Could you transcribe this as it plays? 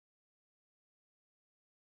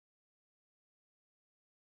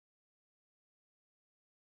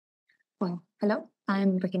Well, hello,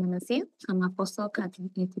 I'm Jacqueline Monaghan. I'm a postdoc at the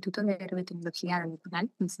Instituto de Biotecnología del Litoral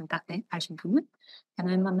in Santa Fe, Argentina,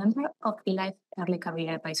 and I'm a member of eLife Early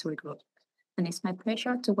Career Advisory Group. And it's my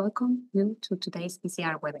pleasure to welcome you to today's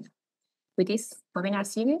ECR webinar. With this webinar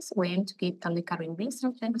series, we aim to give early career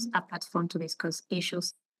researchers a platform to discuss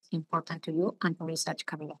issues important to you and your research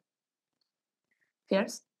career.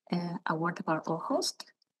 First, a word about our host.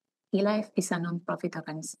 eLife is a non-profit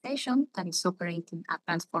organization that is operating a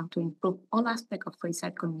platform to improve all aspects of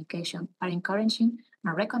research communication by encouraging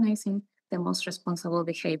and recognizing the most responsible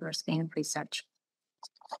behaviors in research.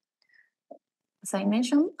 As I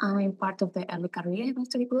mentioned, I'm part of the Early Career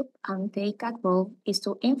Advisory Group, and the ECAG role is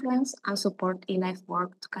to influence and support eLife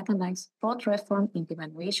work to catalyze broad reform in the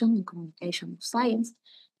evaluation and communication of science,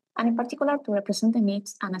 and in particular to represent the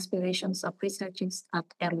needs and aspirations of researchers at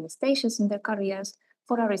early stages in their careers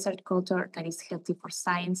for a research culture that is healthy for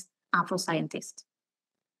science and for scientists.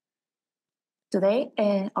 Today,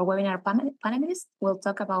 our webinar panelists will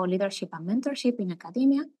talk about leadership and mentorship in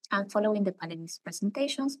academia, and following the panelists'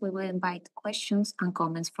 presentations, we will invite questions and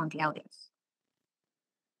comments from the audience.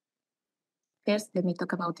 First, let me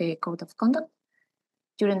talk about the code of conduct.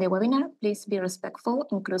 During the webinar, please be respectful,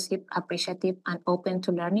 inclusive, appreciative, and open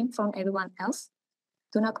to learning from everyone else.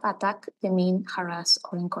 Do not attack, demean, harass,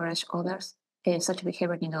 or encourage others, such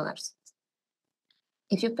behavior in others.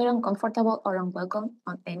 If you feel uncomfortable or unwelcome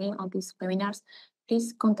on any of these webinars,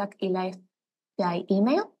 please contact eLife by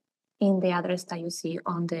email in the address that you see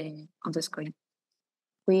on the screen.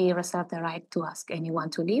 We reserve the right to ask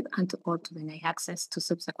anyone to leave or to deny access to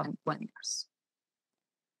subsequent webinars.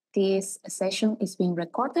 This session is being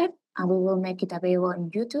recorded, and we will make it available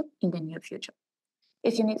on YouTube in the near future.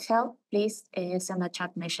 If you need help, please send a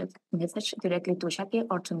chat message directly to Jackie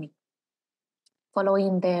or to me.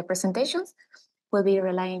 Following the presentations, we'll be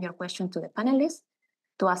relaying your question to the panelists.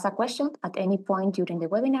 To ask a question at any point during the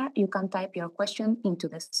webinar, you can type your question into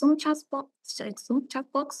the Zoom chat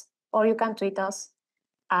box, or you can tweet us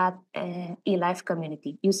at eLife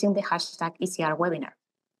Community using the hashtag ECR Webinar.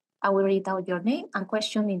 I will read out your name and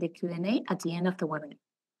question in the Q&A at the end of the webinar.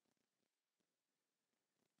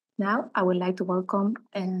 Now, I would like to welcome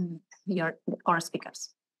our speakers.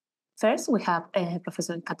 First, we have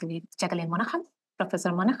Professor Jacqueline Monaghan.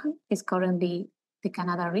 Professor Monaghan is currently the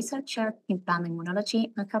Canada Researcher in Plant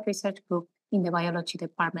Immunology and her research group in the Biology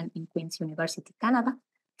Department in Queen's University, Canada,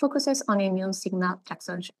 focuses on immune signal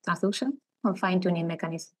transduction and fine-tuning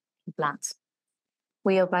mechanisms in plants.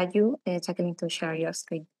 We invite you, Jacqueline, to share your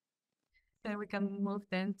screen. So we can move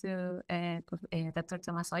then to Dr.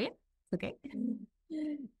 Thomas Auer. Okay.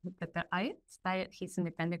 Dr. Auer started his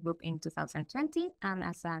independent group in 2020 and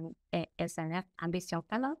as an SNF Ambition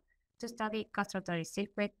Fellow to study castratory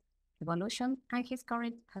secret evolution, and he's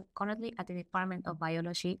currently at the Department of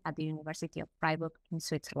Biology at the University of Freiburg in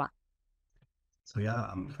Switzerland. So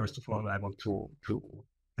yeah, first of all, I want to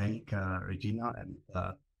thank Regina and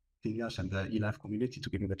Phineas and the eLife community to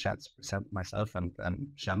give me the chance to present myself and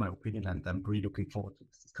share my opinion, and I'm really looking forward to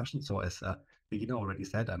this discussion. So as Regina already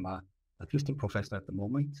said, I'm a assistant professor at the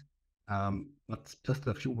moment, but just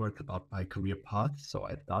a few words about my career path. So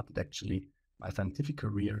I started actually my scientific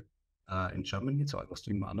career in Germany. So I was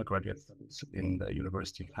doing my undergraduate studies in the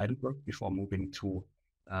University of Heidelberg before moving to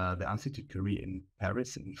the Institute career in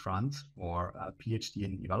Paris in France for a PhD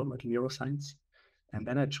in developmental neuroscience. And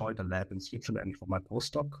then I joined a lab in Switzerland for my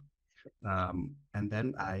postdoc. And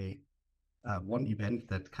then one event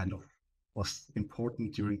that kind of was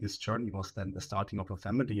important during this journey was then the starting of a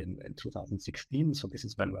family in 2016. So this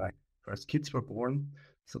is when my first kids were born.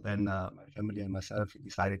 So then my family and myself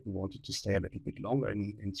decided we wanted to stay a little bit longer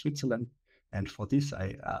in Switzerland. And for this,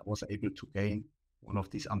 I was able to gain one of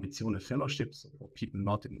these Ambizione fellowships for people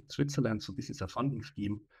not in Switzerland. So this is a funding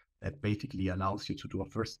scheme that basically allows you to do a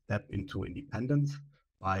first step into independence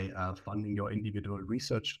by funding your individual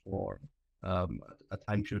research for a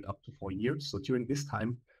time period up to 4 years. So during this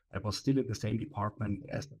time, I was still in the same department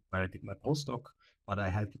as where I did my postdoc, but I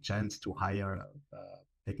had the chance to hire a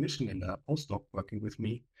technician in the postdoc working with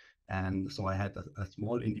me. And so I had a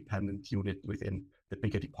small independent unit within the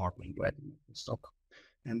bigger department where I did my postdoc.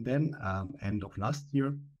 And then end of last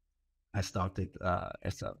year, I started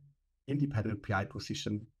as an independent PI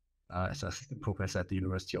position as an assistant professor at the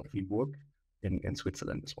University of Freiburg in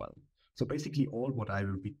Switzerland as well. So basically all what I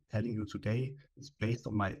will be telling you today is based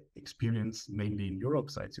on my experience mainly in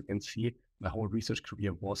Europe. So as you can see, my whole research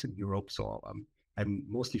career was in Europe. So I'm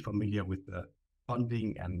mostly familiar with the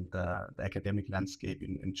funding and the academic landscape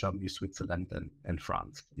in Germany, Switzerland, and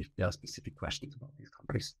France, if there are specific questions about these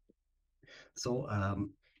countries. So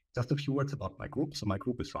Just a few words about my group. So my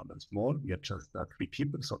group is rather small. We are just 3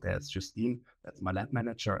 people. So there's Justine, that's my lab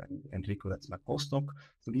manager, and Enrico, that's my postdoc.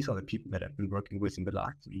 So these are the people that I've been working with in the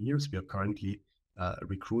last 3 years. We are currently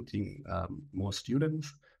recruiting more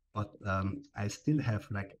students, but I still have,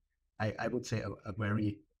 like, I would say a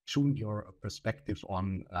very junior perspective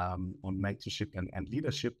on mentorship and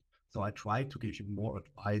leadership. So I try to give you more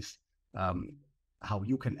advice how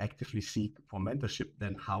you can actively seek for mentorship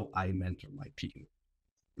than how I mentor my team.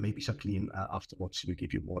 Maybe Jacqueline afterwards she will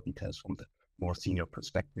give you more details from the more senior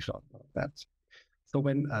perspective on that. So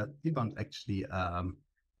when Ivan actually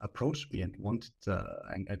approached me and wanted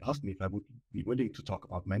and asked me if I would be willing to talk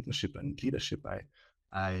about mentorship and leadership,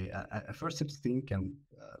 I first had to think and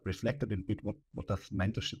reflect a little bit what does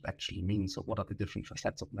mentorship actually mean? So what are the different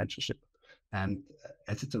facets of mentorship? And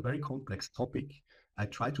as it's a very complex topic, I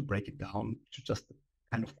try to break it down to just the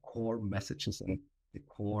kind of core messages and the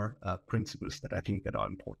core principles that I think that are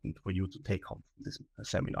important for you to take home from this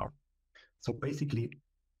seminar. So basically,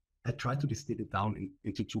 I try to distill it down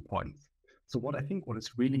into 2 points. So what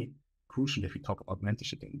is really crucial if we talk about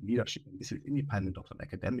mentorship and leadership, and this is independent of an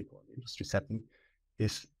academic or an industry setting,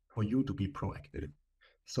 is for you to be proactive.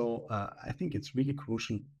 So I think it's really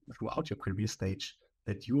crucial throughout your career stage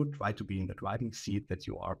that you try to be in the driving seat, that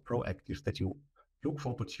you are proactive, that you look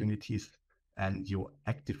for opportunities, and you're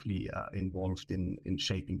actively involved in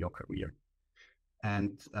shaping your career.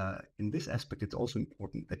 And in this aspect, it's also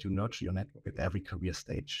important that you nurture your network at every career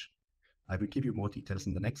stage. I will give you more details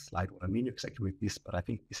in the next slide what I mean exactly with this, but I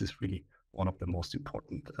think this is really one of the most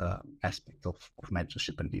important aspects of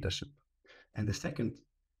mentorship and leadership. And the second,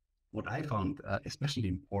 what I found especially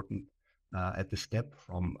important at the step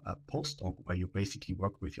from a postdoc, where you basically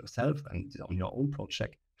work with yourself and on your own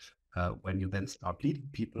project, when you then start leading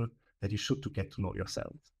people, that you should to get to know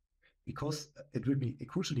yourself. Because it will be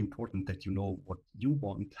crucially important that you know what you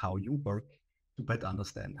want, how you work, to better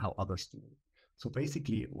understand how others do. So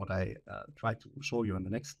basically what I try to show you on the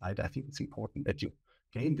next slide, I think it's important that you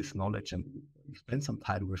gain this knowledge and you spend some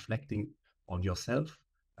time reflecting on yourself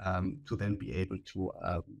to then be able to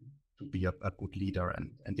be a good leader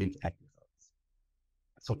and interact with others.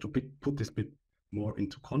 So to put this bit more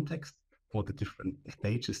into context for the different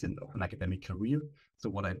stages of an academic career. So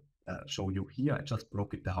what I show you here, I just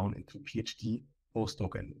broke it down into PhD,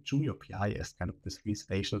 postdoc, and junior PI as kind of the 3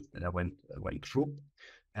 stages that I went through.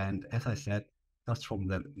 And as I said, just from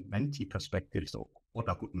the mentee perspective, so what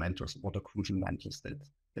are good mentors? What are crucial mentors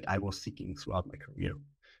that I was seeking throughout my career?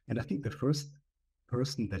 And I think the first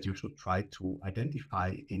person that you should try to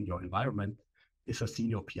identify in your environment is a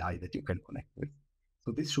senior PI that you can connect with.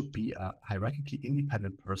 So this should be a hierarchically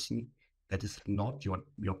independent person that is not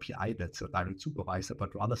your PI, that's a direct supervisor,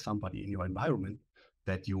 but rather somebody in your environment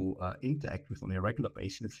that you interact with on a regular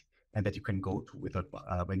basis and that you can go to with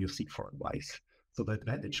when you seek for advice. So the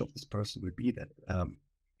advantage of this person will be that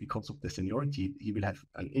because of the seniority, he will have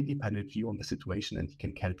an independent view on the situation and he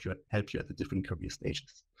can help you at the different career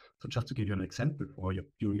stages. So just to give you an example,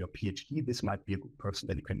 during your PhD, this might be a good person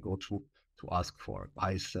that you can go to ask for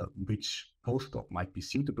advice, which postdoc might be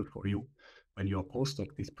suitable for you. When you're a postdoc,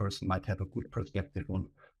 this person might have a good perspective on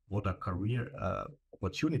what are career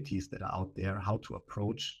opportunities that are out there, how to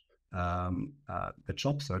approach the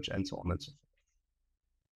job search, and so on and so forth.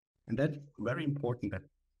 And that's very important that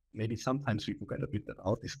maybe sometimes we forget a bit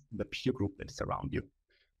about is the peer group that is around you.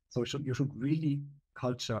 So you should really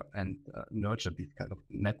culture and nurture this kind of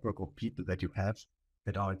network of people that you have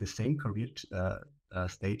that are at the same career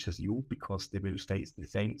stage as you, because they will face the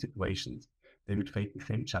same situations, they will face the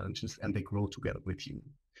same challenges, and they grow together with you.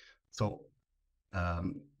 So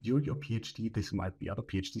during your PhD, this might be other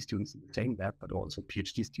PhD students in the same lab, but also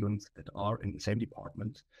PhD students that are in the same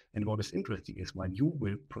department. And what is interesting is when you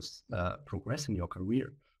will progress in your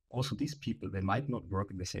career, also these people, they might not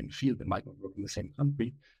work in the same field, they might not work in the same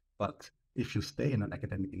country, but if you stay in an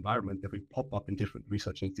academic environment, they will pop up in different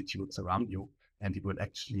research institutes around you, and you will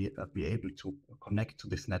actually be able to connect to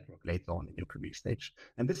this network later on in your career stage.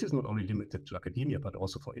 And this is not only limited to academia, but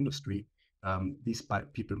also for industry. These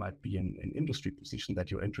people might be in an industry position that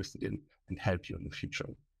you're interested in and help you in the future.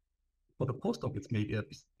 For the postdoc, it's maybe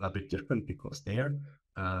a bit different, because there,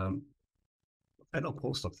 fellow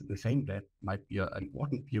postdocs in the same lab might be an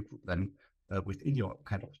important peer group then within your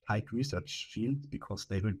kind of tight research field, because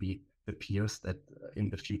they will be the peers that in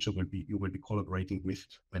the future you will be collaborating with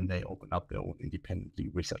when they open up their own independently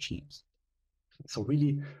research labs. So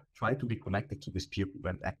really try to be connected to this peer group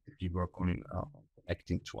and actively work on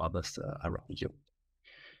connecting to others around you.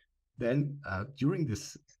 Then during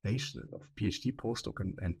this stage of PhD, postdoc,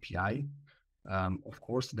 and PI, of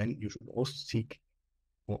course, then you should also seek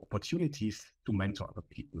for opportunities to mentor other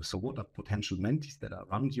people. So what are potential mentees that are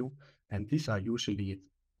around you? And these are usually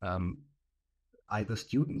either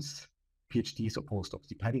students, PhDs or postdocs,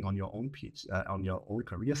 depending on your own on your own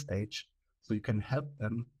career stage. So you can help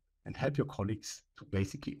them and help your colleagues to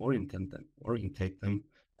basically orientate them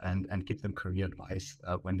and give them career advice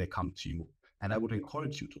when they come to you. And I would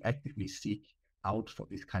encourage you to actively seek out for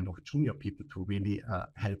this kind of junior people to really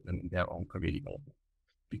help them in their own career development,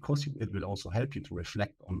 because it will also help you to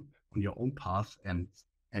reflect on your own path and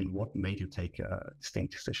what made you take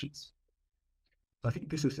distinct decisions. So I think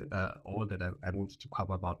this is all that I wanted to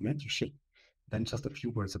cover about mentorship. Then just a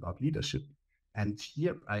few words about leadership. And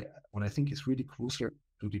here, what I think is really crucial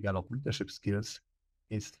to develop leadership skills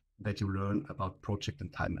is that you learn about project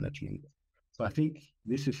and time management. So I think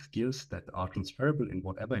this is skills that are transferable in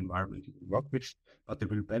whatever environment you work with, but they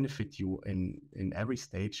will benefit you in every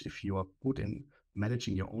stage. If you are good in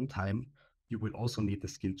managing your own time, you will also need the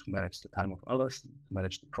skill to manage the time of others, to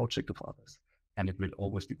manage the project of others. And it will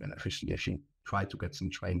always be beneficial if you try to get some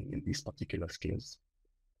training in these particular skills.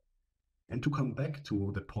 And to come back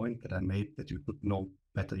to the point that I made, that you could know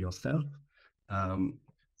better yourself.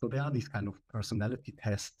 So there are these kind of personality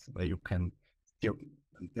tests where you can,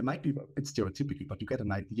 there might be a bit stereotypical, but you get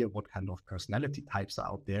an idea of what kind of personality types are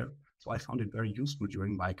out there. So I found it very useful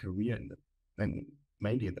during my career and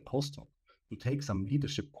mainly in the postdoc to take some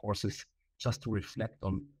leadership courses just to reflect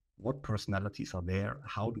on what personalities are there,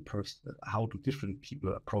 how do different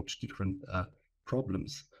people approach different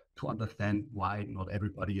problems, to understand why not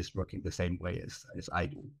everybody is working the same way as I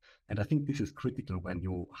do. And I think this is critical when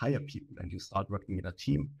you hire people and you start working in a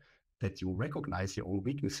team, that you recognize your own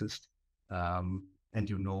weaknesses and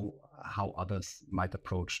you know how others might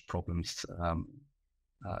approach problems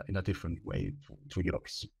in a different way to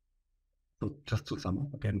yours. So just to sum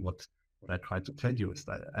up again, what I tried to tell you is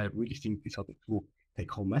that I really think these are the two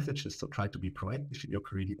take-home messages. So try to be proactive in your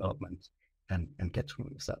career development and get to know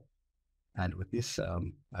yourself. And with this,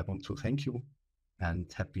 I want to thank you and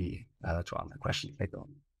happy to answer questions later on.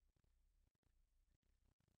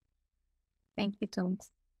 Thank you, Tom.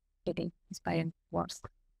 Really inspiring words.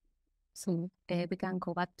 So we can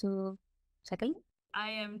go back to Jacqueline.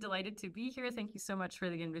 I am delighted to be here. Thank you so much for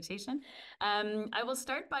the invitation. I will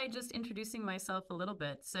start by just introducing myself a little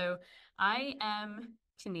bit. So I am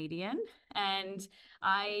Canadian, and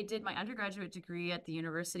I did my undergraduate degree at the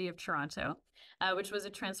University of Toronto, which was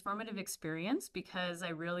a transformative experience because I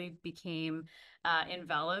really became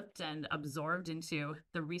enveloped and absorbed into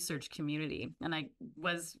the research community. And I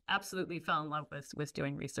absolutely fell in love with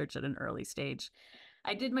doing research at an early stage.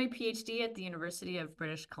 I did my PhD at the University of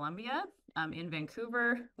British Columbia in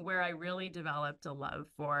Vancouver, where I really developed a love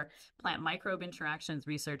for plant microbe interactions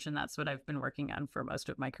research, and that's what I've been working on for most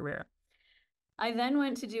of my career. I then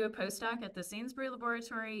went to do a postdoc at the Sainsbury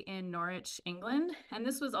Laboratory in Norwich, England, and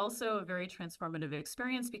this was also a very transformative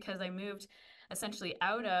experience because I moved essentially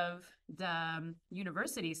out of the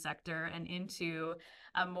university sector and into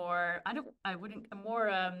a more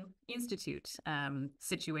institute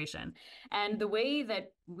situation. And the way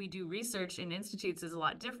that we do research in institutes is a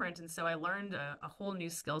lot different. And so I learned a whole new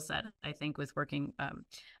skill set, I think, with working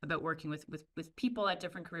with people at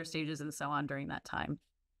different career stages and so on during that time.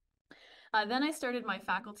 Then I started my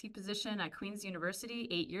faculty position at Queen's University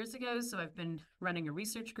 8 years ago. So I've been running a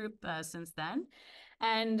research group since then.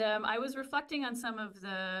 And I was reflecting on some of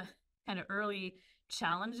the kind of early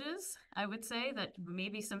challenges, I would say, that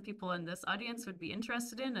maybe some people in this audience would be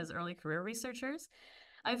interested in as early career researchers.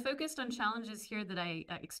 I focused on challenges here that I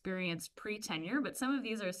experienced pre-tenure, but some of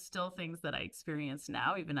these are still things that I experience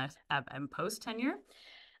now, even as I'm post-tenure.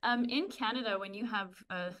 In Canada, when you have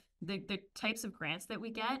the types of grants that we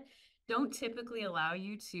get, don't typically allow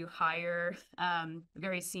you to hire a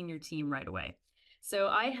very senior team right away. So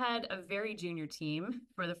I had a very junior team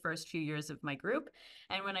for the first few years of my group.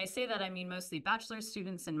 And when I say that, I mean mostly bachelor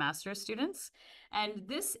students and master's students. And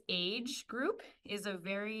this age group is a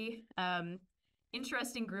very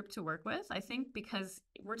interesting group to work with, I think, because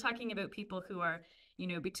we're talking about people who are,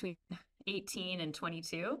 between 18 and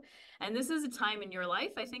 22. And this is a time in your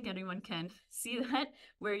life, I think anyone can see that,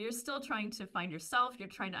 where you're still trying to find yourself, you're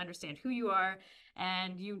trying to understand who you are,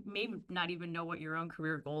 and you may not even know what your own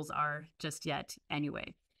career goals are just yet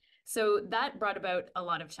anyway. So that brought about a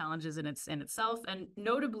lot of challenges in itself, and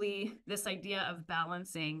notably this idea of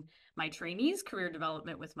balancing my trainees' career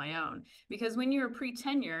development with my own. Because when you're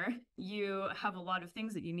pre-tenure, you have a lot of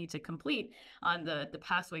things that you need to complete on the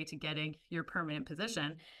pathway to getting your permanent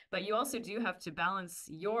position, but you also do have to balance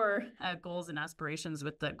your goals and aspirations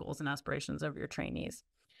with the goals and aspirations of your trainees.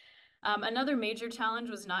 Another major challenge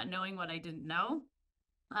was not knowing what I didn't know.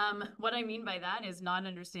 What I mean by that is not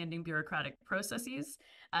understanding bureaucratic processes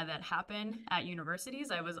that happen at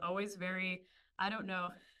universities. I was always very, I don't know,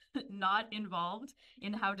 not involved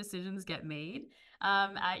in how decisions get made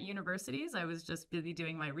at universities. I was just busy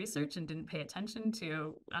doing my research and didn't pay attention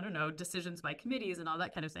to, I don't know, decisions by committees and all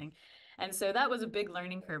that kind of thing. And so that was a big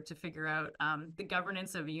learning curve to figure out the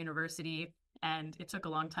governance of a university. And it took a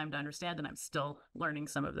long time to understand, and I'm still learning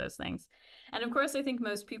some of those things. And of course, I think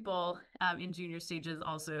most people in junior stages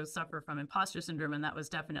also suffer from imposter syndrome, and that was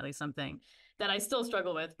definitely something that I still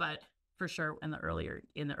struggle with, but for sure in the earlier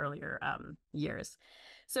years.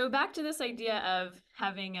 So back to this idea of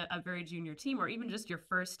having a very junior team, or even just your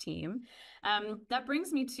first team, that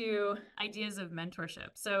brings me to ideas of mentorship.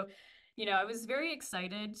 So, you know, I was very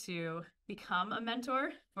excited to become a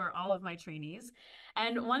mentor for all of my trainees.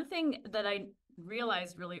 And one thing that I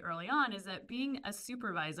realized really early on is that being a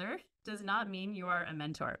supervisor does not mean you are a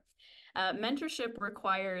mentor. Mentorship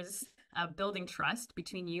requires building trust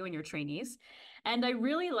between you and your trainees. And I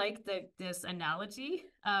really like this analogy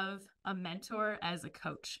of a mentor as a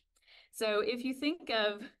coach. So if you think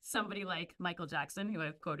of somebody like Michael Jackson, who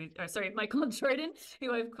I've quoted, or sorry, Michael Jordan,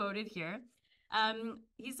 who I've quoted here,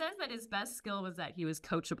 he says that his best skill was that he was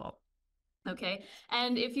coachable. Okay.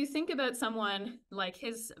 And if you think about someone like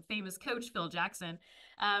his famous coach, Phil Jackson,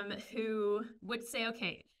 who would say,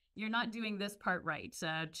 okay, you're not doing this part right.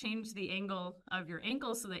 Change the angle of your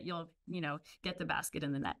ankle so that you'll, you know, get the basket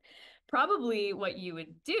in the net. Probably what you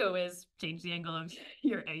would do is change the angle of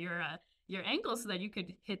your ankle so that you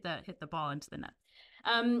could hit the ball into the net.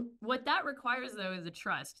 What that requires, though, is a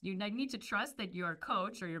trust. You need to trust that your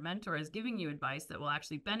coach or your mentor is giving you advice that will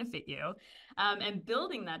actually benefit you. And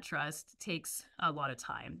building that trust takes a lot of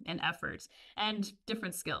time and effort and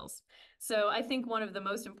different skills. So I think one of the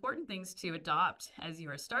most important things to adopt as you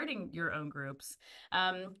are starting your own groups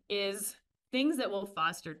is things that will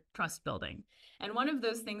foster trust building. And one of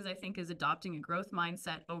those things, I think, is adopting a growth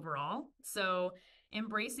mindset overall. So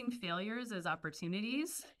embracing failures as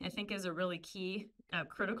opportunities, I think, is a really key,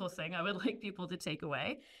 critical thing I would like people to take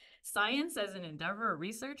away. Science as an endeavor or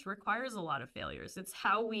research requires a lot of failures. It's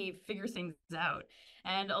how we figure things out.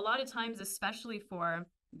 And a lot of times, especially for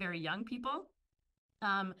very young people,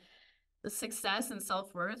 the success and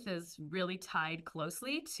self-worth is really tied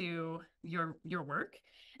closely to your work.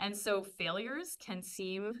 And so failures can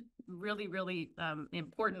seem really, really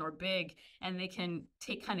important or big, and they can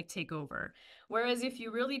take over. Whereas if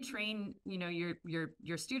you really train, you know,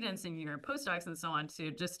 your students and your postdocs and so on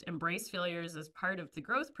to just embrace failures as part of the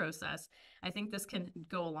growth process, I think this can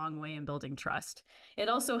go a long way in building trust. It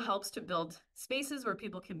also helps to build spaces where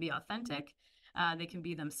people can be authentic. They can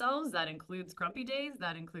be themselves. That includes grumpy days,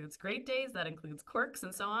 that includes great days, that includes quirks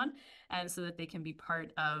and so on, and so that they can be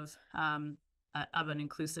part of an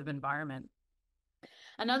inclusive environment.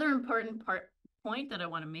 Another important point that I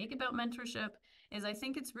want to make about mentorship is I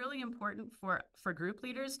think it's really important for group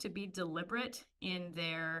leaders to be deliberate in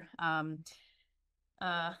their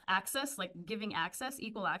access, like giving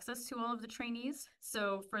equal access to all of the trainees.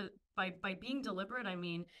 So by being deliberate, I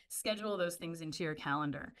mean schedule those things into your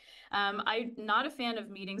calendar. I'm not a fan of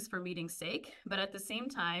meetings for meeting's sake, but at the same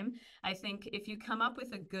time, I think if you come up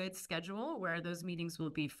with a good schedule where those meetings will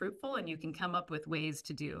be fruitful and you can come up with ways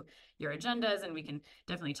to do your agendas, and we can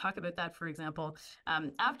definitely talk about that, for example,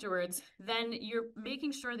 afterwards, then you're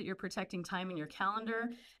making sure that you're protecting time in your calendar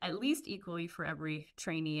at least equally for every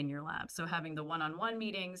trainee in your lab. So having the one-on-one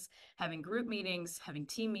meetings, having group meetings, having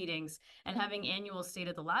team meetings, and having annual state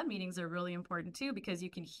of the lab meetings are really important too, because you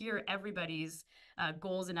can hear everybody's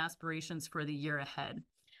goals and aspirations for the year ahead.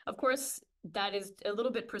 Of course, that is a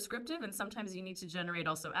little bit prescriptive, and sometimes you need to generate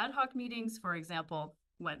also ad hoc meetings, for example,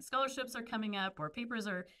 when scholarships are coming up or papers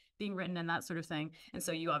are being written and that sort of thing. And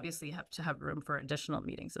so you obviously have to have room for additional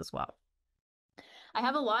meetings as well. I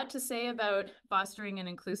have a lot to say about fostering an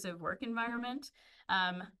inclusive work environment.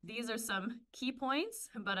 These are some key points,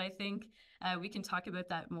 but I think we can talk about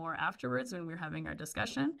that more afterwards when we're having our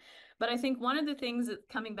discussion. But I think one of the things that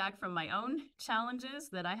coming back from my own challenges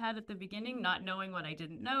that I had at the beginning, not knowing what I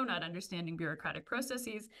didn't know, not understanding bureaucratic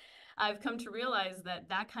processes, I've come to realize that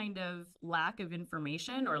that kind of lack of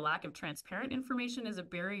information or lack of transparent information is a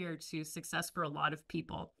barrier to success for a lot of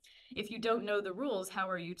people. If you don't know the rules, how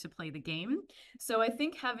are you to play the game? So I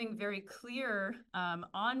think having very clear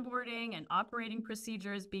onboarding and operating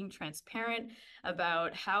procedures, being transparent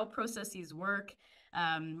about how processes work,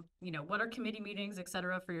 you know, what are committee meetings, et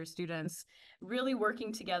cetera, for your students, really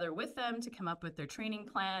working together with them to come up with their training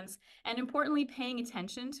plans, and importantly, paying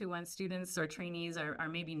attention to when students or trainees are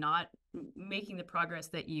maybe not making the progress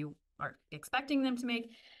that you are expecting them to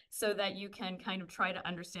make, so that you can kind of try to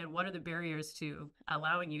understand what are the barriers to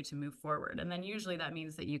allowing you to move forward. And then usually that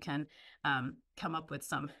means that you can come up with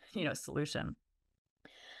some, solution.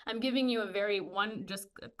 I'm giving you just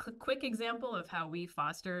a quick example of how we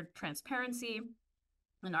foster transparency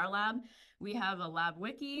in our lab. We have a lab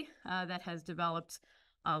wiki that has developed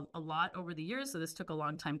a lot over the years. So this took a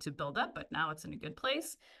long time to build up, but now it's in a good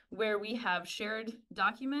place, where we have shared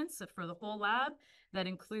documents for the whole lab that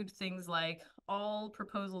include things like all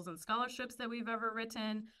proposals and scholarships that we've ever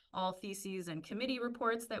written, all theses and committee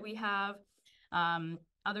reports that we have,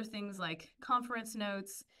 other things like conference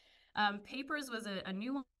notes. Papers was a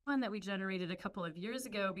new one that we generated a couple of years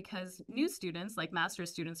ago, because new students, like master's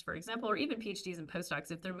students, for example, or even PhDs and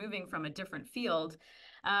postdocs, if they're moving from a different field,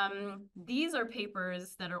 these are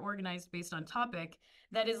papers that are organized based on topic.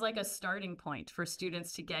 That is like a starting point for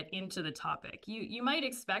students to get into the topic. You might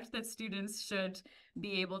expect that students should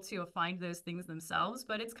be able to find those things themselves,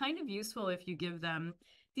 but it's kind of useful if you give them,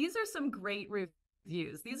 these are some great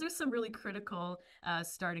reviews. These are some really critical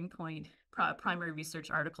starting point primary research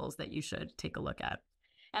articles that you should take a look at.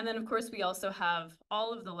 And then, of course, we also have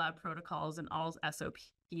all of the lab protocols, and all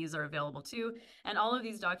SOPs are available too. And all of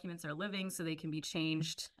these documents are living, so they can be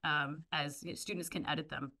changed as students can edit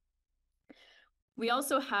them. We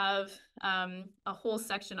also have a whole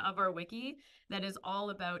section of our wiki that is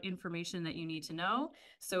all about information that you need to know.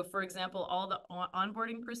 So for example, all the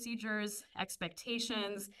onboarding procedures,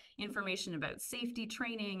 expectations, information about safety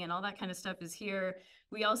training, and all that kind of stuff is here.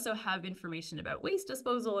 We also have information about waste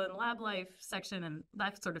disposal and lab life section and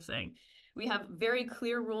that sort of thing. We have very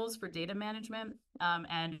clear rules for data management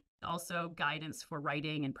and also guidance for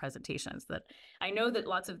writing and presentations. That I know that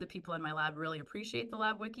lots of the people in my lab really appreciate the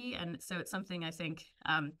lab wiki, and so it's something I think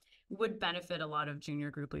would benefit a lot of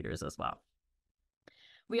junior group leaders as well.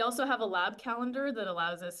 We also have a lab calendar that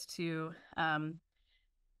allows us to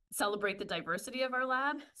celebrate the diversity of our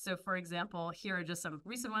lab. So for example, here are just some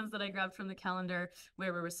recent ones that I grabbed from the calendar,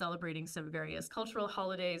 where we were celebrating some various cultural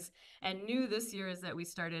holidays. And new this year is that we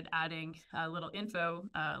started adding little info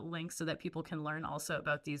links so that people can learn also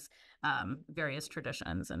about these various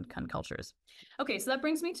traditions and cultures. Okay, so that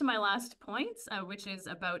brings me to my last point, which is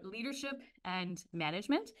about leadership and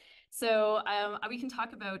management. So we can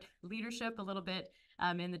talk about leadership a little bit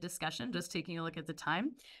in the discussion, just taking a look at the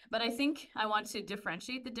time. But I think I want to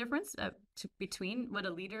differentiate the difference between what a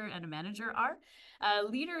leader and a manager are. A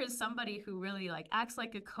leader is somebody who really acts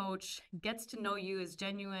like a coach, gets to know you, is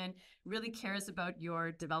genuine, really cares about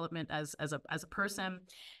your development as a person.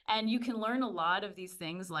 And you can learn a lot of these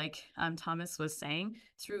things, like Thomas was saying,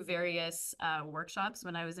 through various workshops.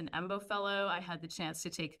 When I was an EMBO fellow, I had the chance to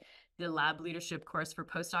take the lab leadership course for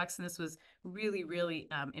postdocs, and this was really, really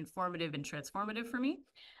informative and transformative for me.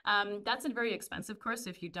 That's a very expensive course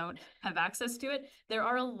if you don't have access to it. There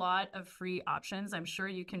are a lot of free options. I'm sure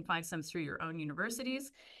you can find some through your own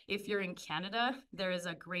universities. If you're in Canada, there is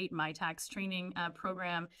a great MyTax training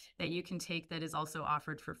program that you can take that is also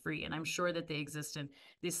offered for free. And I'm sure that they exist in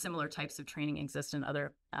these similar types of training exist in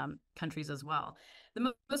other countries as well.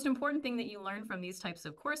 The most important thing that you learn from these types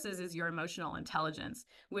of courses is your emotional intelligence,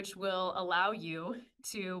 which will allow you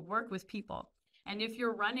to work with people. And if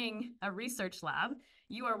you're running a research lab,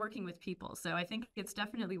 you are working with people. So I think it's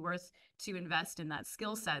definitely worth to invest in that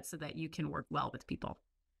skill set so that you can work well with people.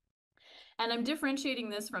 And I'm differentiating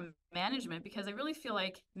this from management because I really feel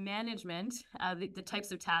like management, the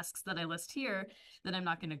types of tasks that I list here that I'm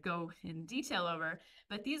not going to go in detail over,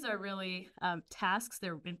 but these are really tasks.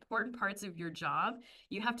 They're important parts of your job.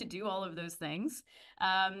 You have to do all of those things,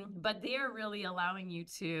 but they are really allowing you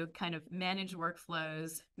to kind of manage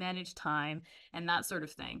workflows, manage time, and that sort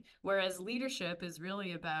of thing. Whereas leadership is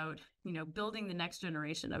really about, building the next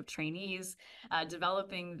generation of trainees,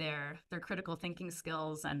 developing their critical thinking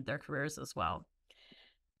skills and their careers as well.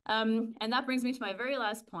 And that brings me to my very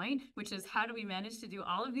last point, which is how do we manage to do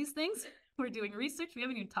all of these things? We're doing research. We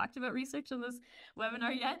haven't even talked about research in this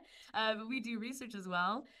webinar yet, but we do research as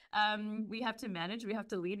well. We have to manage, we have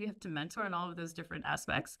to lead, we have to mentor in all of those different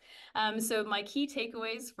aspects. So my key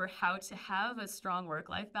takeaways for how to have a strong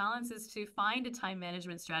work-life balance is to find a time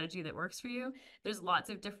management strategy that works for you. There's lots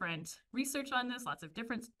of different research on this, lots of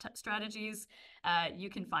different strategies. You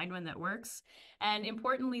can find one that works. And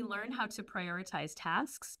importantly, learn how to prioritize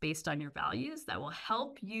tasks based on your values that will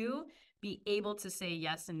help you be able to say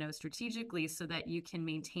yes and no strategically so that you can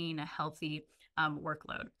maintain a healthy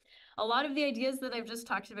workload. A lot of the ideas that I've just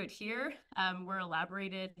talked about here were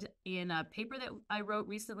elaborated in a paper that I wrote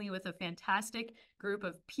recently with a fantastic group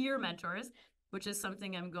of peer mentors. which is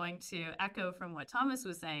something I'm going to echo from what Thomas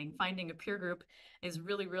was saying. Finding a peer group is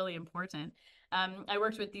really, really important. I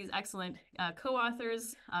worked with these excellent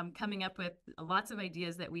co-authors, coming up with lots of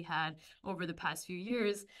ideas that we had over the past few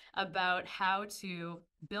years about how to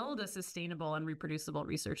build a sustainable and reproducible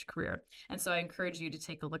research career. And so I encourage you to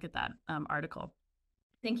take a look at that article.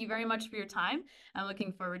 Thank you very much for your time. I'm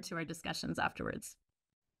looking forward to our discussions afterwards.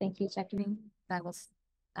 Thank you, Jacqueline. That was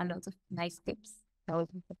a lot of nice tips. That was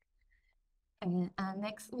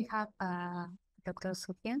next, we have Dr.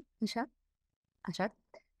 Sufyan Ashhad.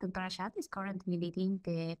 Dr. Ashhad is currently leading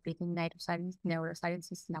the Breathing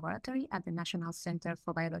Neurosciences Laboratory at the National Center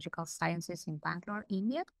for Biological Sciences in Bangalore,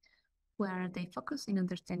 India, where they focus on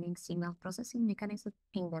understanding signal processing mechanisms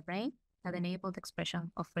in the brain that enable the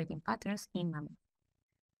expression of breathing patterns in mammals.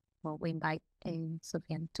 Well, we invite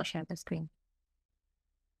Sufyan to share the screen.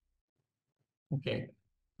 Okay.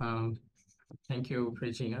 Thank you,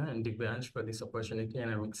 Regina and Divyansh, for this opportunity,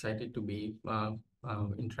 and I'm excited to be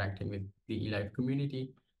interacting with the eLife community.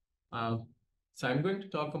 So I'm going to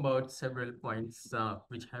talk about several points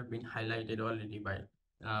which have been highlighted already by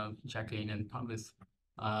Jacqueline and Thomas,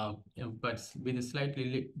 but with a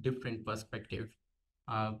slightly different perspective.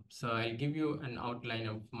 So I'll give you an outline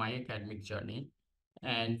of my academic journey,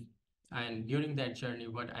 and during that journey,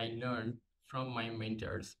 what I learned from my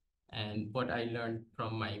mentors and what I learned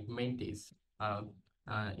from my mentees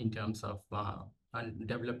in terms of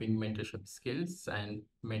developing mentorship skills and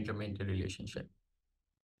mentor-mentee relationship.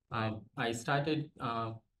 I started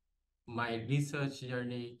my research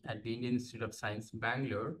journey at the Indian Institute of Science,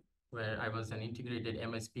 Bangalore, where I was an integrated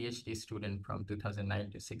MS PhD student from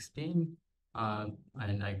 2009 to 16. And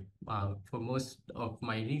for most of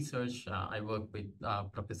my research, I worked with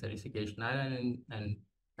Professor Rishikesh Narayanan, and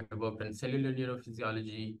I worked on cellular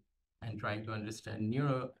neurophysiology and trying to understand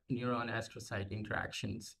neuron-astrocyte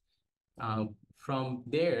interactions. From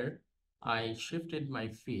there, I shifted my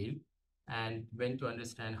field and went to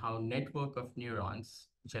understand how network of neurons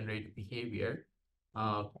generate behavior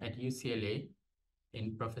at UCLA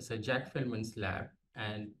in Professor Jack Feldman's lab.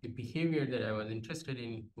 And the behavior that I was interested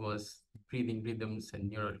in was breathing rhythms and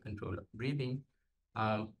neural control of breathing.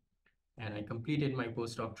 And I completed my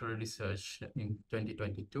postdoctoral research in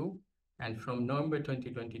 2022. And from November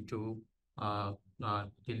 2022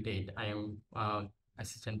 till date, I am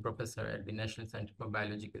assistant professor at the National Center for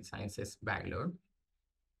Biological Sciences, Bangalore.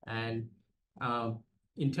 And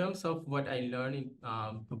in terms of what I learned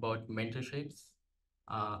about mentorships,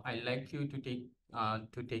 I'd like you to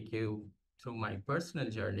take you through my personal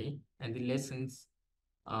journey and the lessons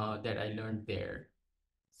that I learned there.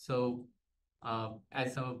 So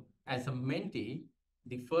as a mentee,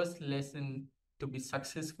 the first lesson to be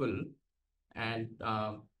successful and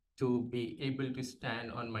to be able to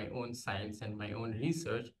stand on my own science and my own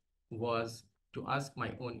research was to ask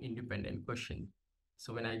my own independent question.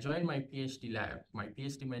 So when I joined my PhD lab, my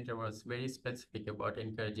PhD mentor was very specific about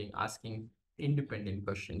encouraging asking independent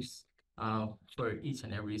questions for each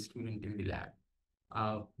and every student in the lab.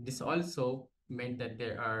 This also meant that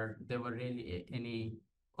there were really any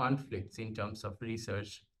conflicts in terms of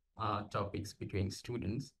research topics between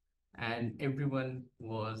students, and everyone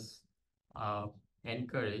was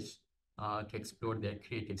encouraged to explore their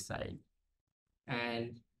creative side.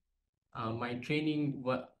 And my training,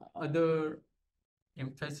 other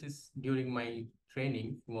emphasis during my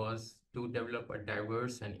training was to develop a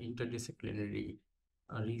diverse and interdisciplinary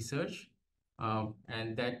research.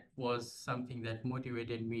 And that was something that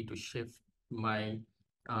motivated me to shift my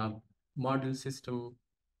model system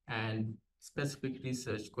and specific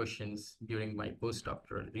research questions during my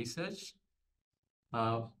postdoctoral research.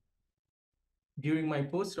 During my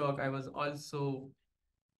postdoc, I was also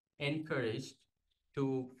encouraged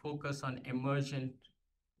to focus on emergent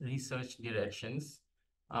research directions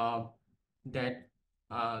so that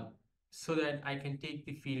I can take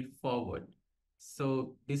the field forward.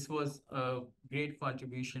 So this was a great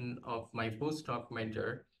contribution of my postdoc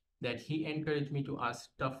mentor, that he encouraged me to ask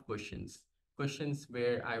tough questions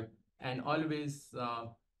where and always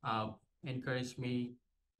encouraged me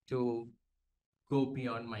to go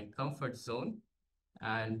beyond my comfort zone.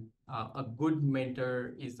 And a good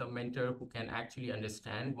mentor is a mentor who can actually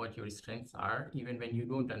understand what your strengths are, even when you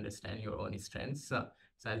don't understand your own strengths. So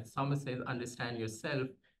as Thomas says, understand yourself.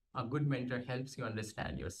 A good mentor helps you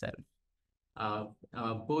understand yourself,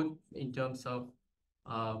 both in terms of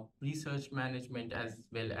research management as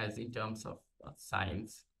well as in terms of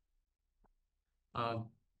science.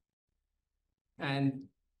 And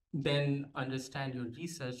then understand your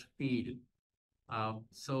research field.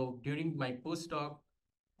 So during my postdoc,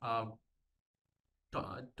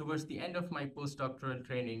 towards the end of my postdoctoral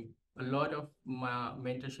training, a lot of my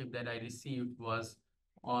mentorship that I received was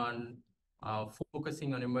on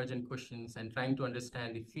focusing on emergent questions and trying to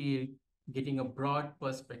understand the field, getting a broad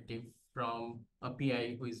perspective from a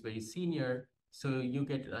PI who is very senior. So you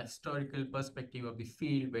get a historical perspective of the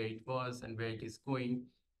field, where it was and where it is going,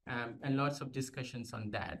 and lots of discussions on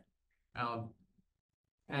that. Um,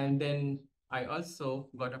 and then I also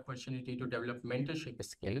got opportunity to develop mentorship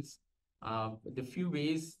skills. The few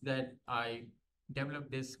ways that I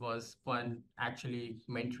developed this was one, actually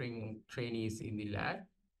mentoring trainees in the lab,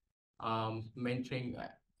 mentoring,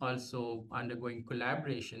 also undergoing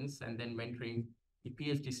collaborations, and then mentoring the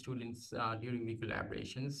PhD students during the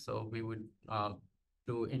collaborations. So we would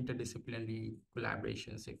do interdisciplinary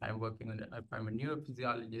collaborations. If I'm a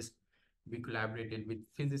neurophysiologist, we collaborated with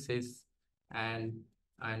physicists and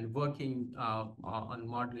working on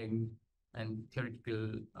modeling and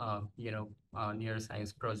theoretical,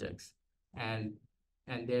 neuroscience projects. And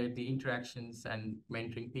there the interactions and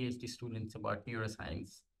mentoring PhD students about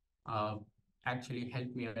neuroscience actually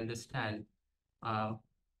helped me understand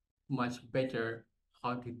much better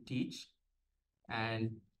how to teach and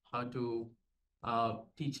how to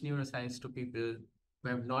teach neuroscience to people who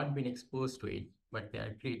have not been exposed to it, but they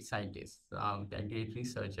are great scientists, they're great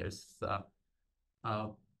researchers,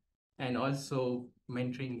 and also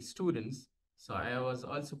mentoring students. So I was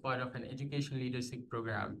also part of an education leadership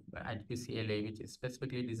program at UCLA, which is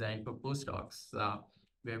specifically designed for postdocs,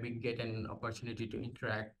 where we get an opportunity to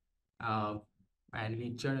interact and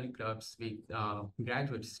lead journal clubs with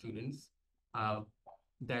graduate students.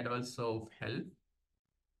 That also helped.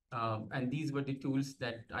 And these were the tools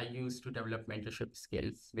that I used to develop mentorship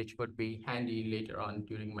skills, which would be handy later on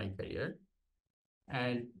during my career.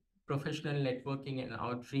 And professional networking and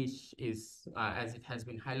outreach is, as it has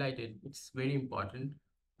been highlighted, it's very important.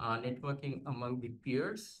 Networking among the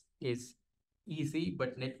peers is easy,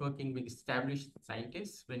 but networking with established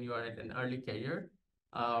scientists when you are at an early career,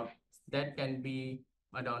 that can be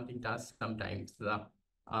a daunting task sometimes.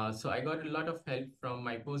 So I got a lot of help from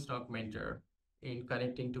my postdoc mentor in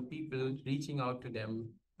connecting to people, reaching out to them,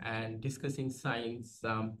 and discussing science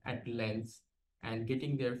at length and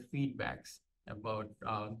getting their feedbacks about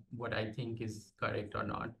what I think is correct or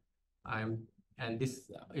not. And this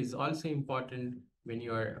is also important when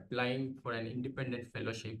you are applying for an independent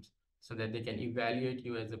fellowship, so that they can evaluate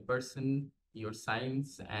you as a person, your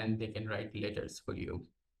science, and they can write letters for you.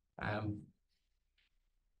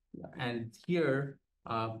 And here,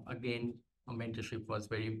 again, a mentorship was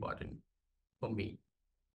very important for me.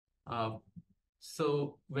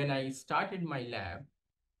 So when I started my lab,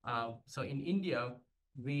 so in India,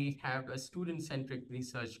 we have a student-centric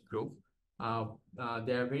research group.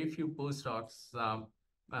 There are very few postdocs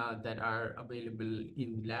that are available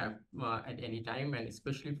in lab at any time, and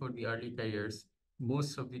especially for the early careers,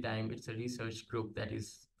 most of the time it's a research group that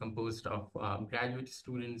is composed of graduate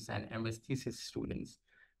students and MS thesis students.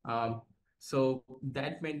 So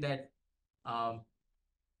that meant that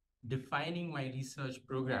defining my research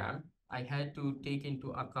program, I had to take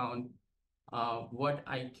into account what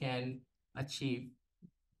I can achieve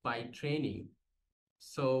by training.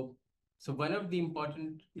 So one of the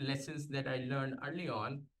important lessons that I learned early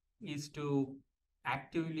on is to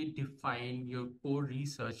actively define your core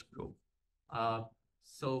research group.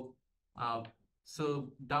 So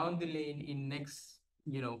down the lane in next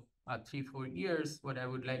 3-4 years, what I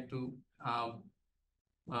would like to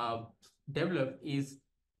develop is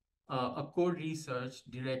a core research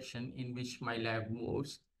direction in which my lab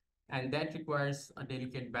moves. And that requires a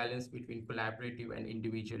delicate balance between collaborative and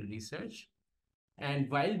individual research. And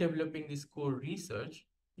while developing this core research,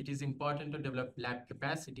 it is important to develop lab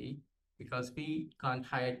capacity, because we can't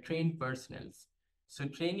hire trained personnel. So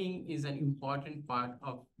training is an important part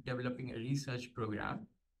of developing a research program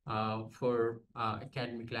for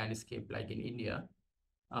academic landscape like in India.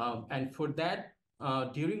 And for that,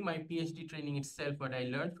 during my PhD training itself, what I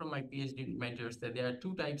learned from my PhD mentors, that there are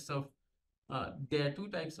two types of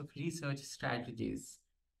research strategies.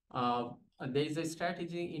 There is a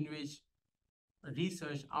strategy in which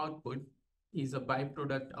research output is a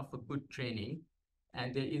byproduct of a good training,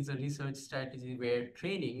 and there is a research strategy where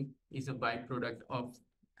training is a byproduct of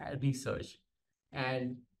research.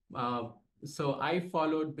 And so I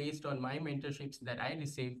followed, based on my mentorships that I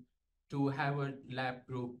received, to have a lab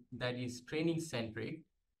group that is training centric,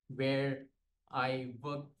 where I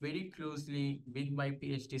work very closely with my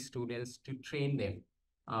PhD students to train them.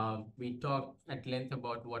 We talk at length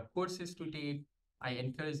about what courses to take. I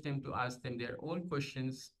encourage them to ask them their own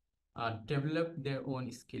questions, develop their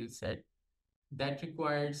own skill set. That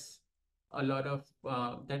requires a lot of,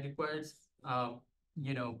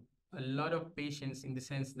 a lot of patience in the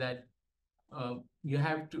sense that you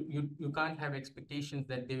can't have expectations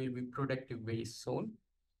that they will be productive very soon.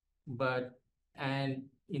 And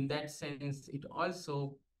in that sense, it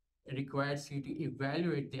also requires you to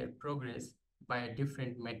evaluate their progress by a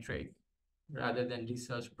different metric rather than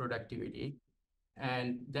research productivity.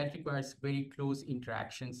 And that requires very close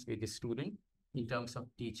interactions with the student in terms of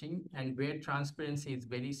teaching, and where transparency is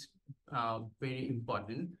very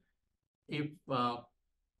important. If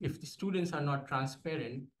the students are not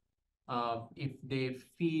transparent, if they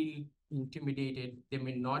feel intimidated, they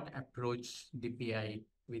may not approach the PI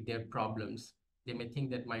with their problems. They may think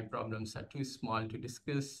that my problems are too small to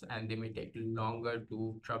discuss, and they may take longer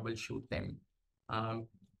to troubleshoot them.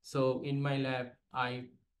 So in my lab, I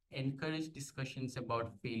encourage discussions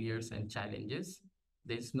about failures and challenges.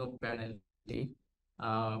 There's no penalty.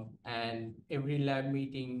 And every lab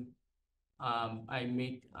meeting, I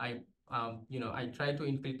try to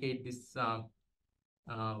inculcate this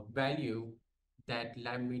value that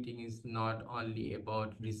lab meeting is not only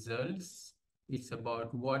about results, it's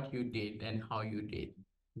about what you did and how you did.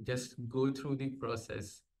 Just go through the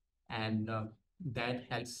process, and that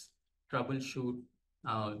helps troubleshoot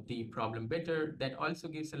the problem better. That also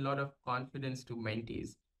gives a lot of confidence to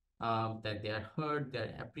mentees that they are heard,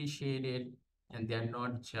 they're appreciated, and they're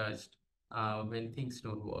not judged when things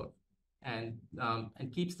don't work, and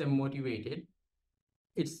keeps them motivated.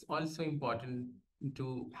 It's also important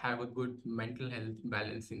to have a good mental health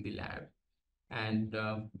balance in the lab, and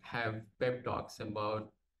have pep talks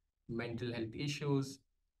about mental health issues,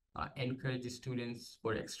 encourage students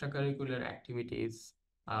for extracurricular activities,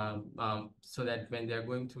 so that when they're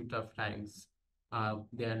going through tough times,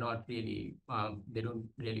 they don't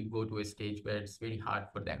really go to a stage where it's very hard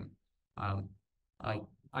for them.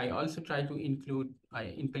 I also try to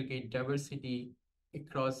inculcate diversity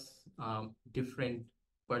across different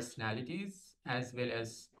personalities as well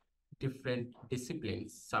as different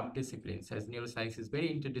disciplines, sub-disciplines, as neuroscience is very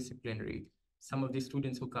interdisciplinary. Some of the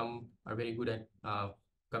students who come are very good at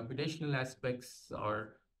computational aspects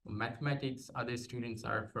or mathematics. Other students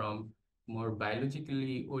are from more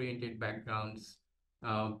biologically oriented backgrounds.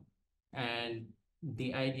 And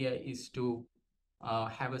the idea is to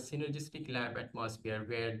have a synergistic lab atmosphere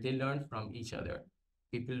where they learn from each other.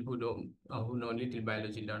 People who know little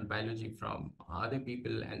biology learn biology from other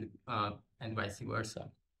people, and vice versa.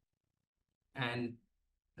 And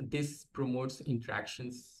this promotes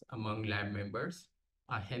interactions among lab members,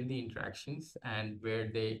 healthy interactions, and where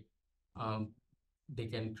they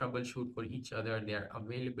can troubleshoot for each other. They are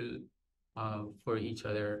available for each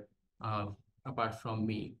other apart from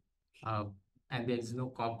me. And there's no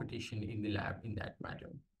competition in the lab in that matter.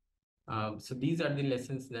 So these are the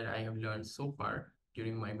lessons that I have learned so far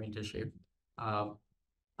during my mentorship.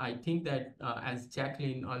 I think that as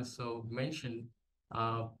Jacqueline also mentioned,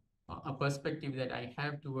 a perspective that I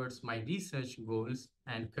have towards my research goals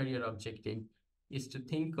and career objective is to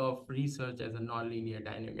think of research as a nonlinear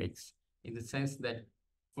dynamics, in the sense that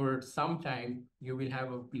for some time you will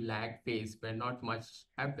have a lag phase where not much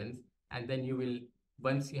happens, and then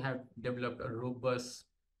once you have developed a robust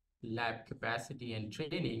lab capacity and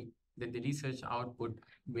training, then the research output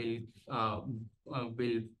will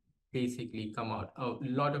basically come out. A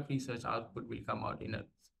lot of research output will come out in a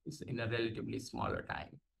relatively smaller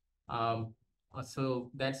time. So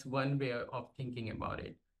that's one way of thinking about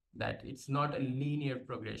it, that it's not a linear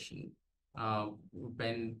progression.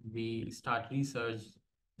 When we start research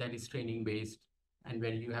that is training based, and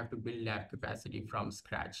when you have to build lab capacity from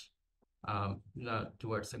scratch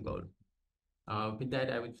towards a goal. With that,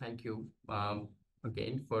 I would thank you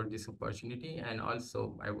again for this opportunity, and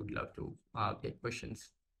also I would love to take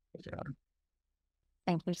questions.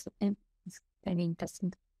 Thank you. It's very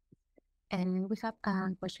interesting. And we have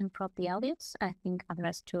a question from the audience, I think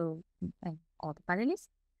addressed to all the panelists,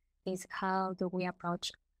 is how do we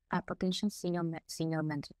approach a potential senior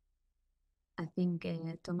mentor? I think,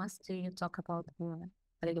 Thomas, do you talk about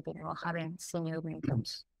a little bit about having senior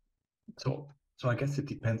mentors? So I guess it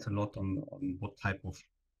depends a lot on what type of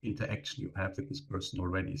interaction you have with this person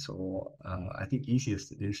already. So I think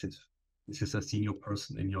easiest it is if this is a senior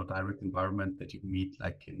person in your direct environment that you meet,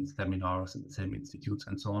 like in seminars in the same institutes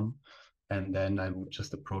and so on. And then I would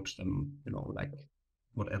just approach them, like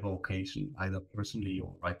whatever occasion, either personally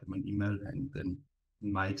or write them an email. And then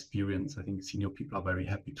in my experience, I think senior people are very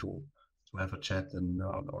happy to have a chat and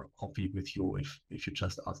or a coffee with you if you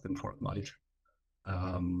just ask them for advice.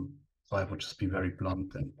 So I would just be very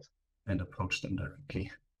blunt and approach them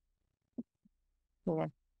directly. Yeah.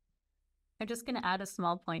 I'm just going to add a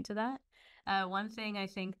small point to that. One thing I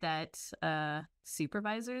think that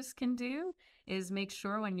supervisors can do is make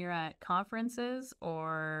sure when you're at conferences,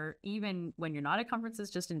 or even when you're not at conferences,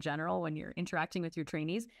 just in general, when you're interacting with your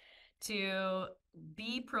trainees, to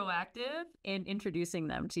be proactive in introducing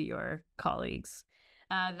them to your colleagues.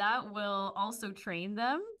 That will also train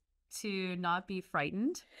them to not be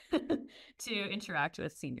frightened to interact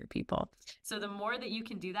with senior people. So the more that you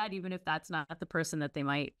can do that, even if that's not the person that they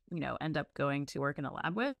might, end up going to work in a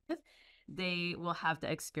lab with, they will have the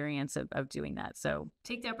experience of doing that. So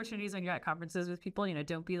take the opportunities when you're at conferences with people,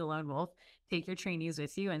 don't be the lone wolf. Take your trainees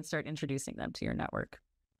with you and start introducing them to your network.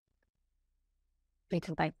 Great,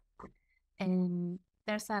 bye. And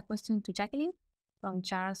there's a question to Jacqueline from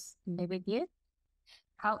Charles Lebevier.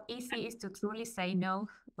 How easy is to truly say no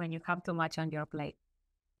when you have too much on your plate?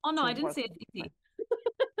 Oh, no, I didn't say it's easy.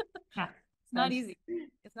 Yeah, it's not easy.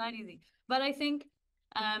 It's not easy. But I think,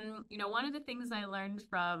 one of the things I learned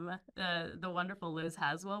from the wonderful Liz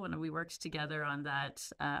Haswell when we worked together on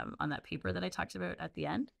that paper that I talked about at the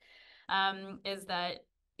end, is that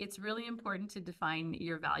it's really important to define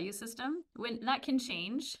your value system. When that can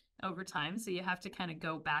change over time, so you have to kind of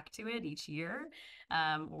go back to it each year,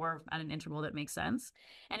 or at an interval that makes sense.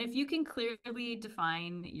 And if you can clearly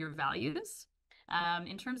define your values,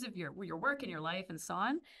 in terms of your work and your life and so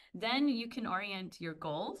on, then you can orient your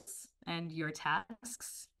goals and your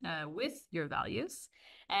tasks with your values.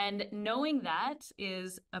 And knowing that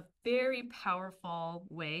is a very powerful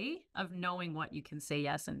way of knowing what you can say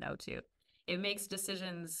yes and no to. It makes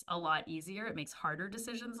decisions a lot easier. It makes harder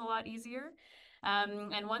decisions a lot easier.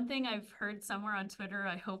 And one thing I've heard somewhere on Twitter,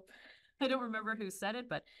 I don't remember who said it,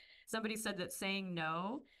 but somebody said that saying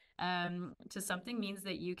no to something means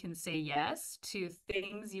that you can say yes to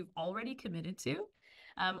things you've already committed to,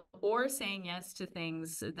 or saying yes to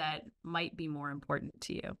things that might be more important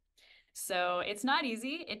to you. So it's not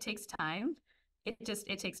easy. It takes time. It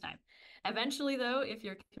takes time. Eventually, though, if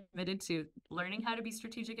you're committed to learning how to be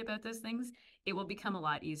strategic about those things, it will become a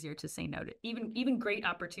lot easier to say no to even great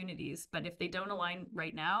opportunities. But if they don't align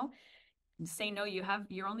right now, say no.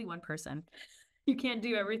 You're only one person. You can't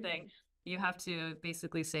do everything. You have to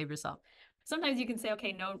basically save yourself. Sometimes you can say,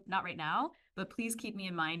 okay, no, not right now, but please keep me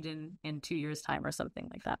in mind in 2 years' time or something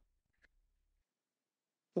like that.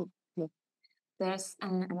 There's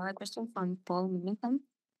another question from Paul Millington.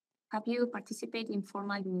 Have you participated in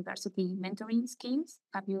formal university mentoring schemes?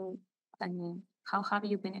 How have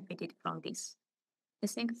you benefited from this? I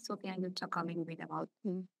think Sufyan, you talk a little bit about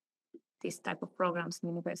this type of programs in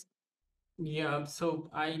university. Yeah, so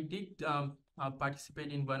I did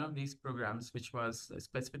participate in one of these programs, which was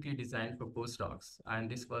specifically designed for postdocs, and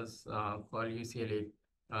this was called UCLA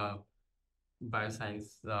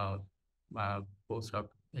Bioscience Postdoc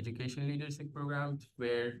Education Leadership Program,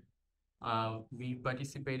 where we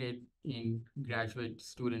participated in graduate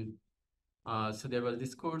student. So there was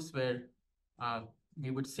this course where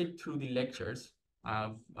we would sit through the lectures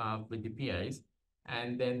with the PIs,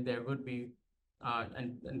 and then there would be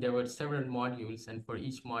and there were several modules, and for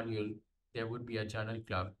each module there would be a journal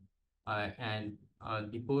club, and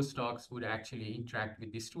the postdocs would actually interact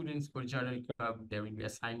with the students for journal club. There would be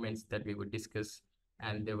assignments that we would discuss,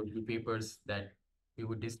 and there would be papers that we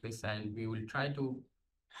would discuss, and we will try to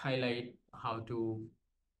highlight how to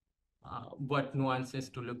what nuances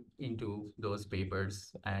to look into those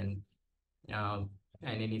papers, and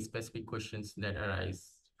any specific questions that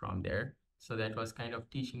arise from there. So that was kind of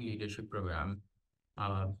teaching leadership program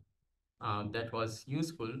that was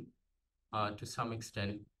useful to some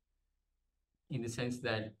extent, in the sense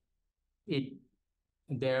that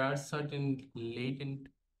there are certain latent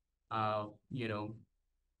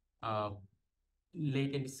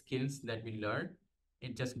latent skills that we learn.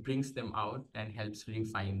 It just brings them out and helps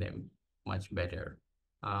refine them much better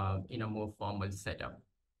in a more formal setup,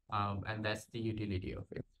 and that's the utility of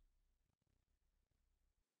it.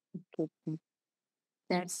 Okay.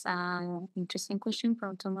 There's an interesting question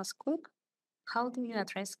from Thomas Cook. How do you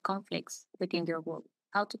address conflicts within your group?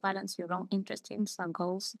 How to balance your own interests and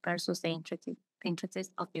goals versus the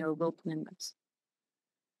interests of your group members?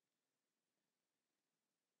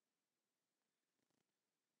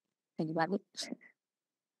 Anybody?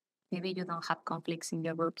 Maybe you don't have conflicts in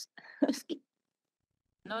your groups.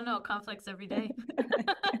 No, conflicts every day.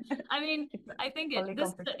 I mean, I think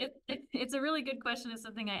it's a really good question. It's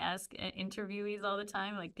something I ask interviewees all the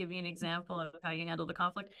time, like, give me an example of how you handle the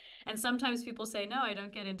conflict. And sometimes people say, no, I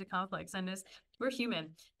don't get into conflicts. And we're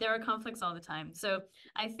human. There are conflicts all the time. So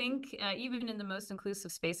I think even in the most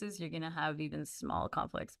inclusive spaces, you're going to have even small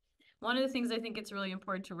conflicts. One of the things I think it's really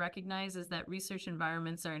important to recognize is that research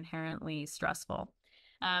environments are inherently stressful.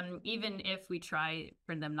 Even if we try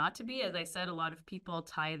for them not to be. As I said, a lot of people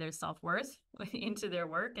tie their self-worth into their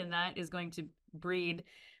work, and that is going to breed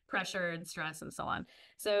pressure and stress and so on.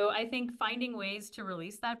 So I think finding ways to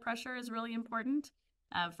release that pressure is really important.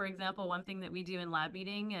 For example, one thing that we do in lab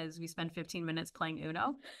meeting is we spend 15 minutes playing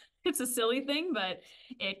Uno. It's a silly thing, but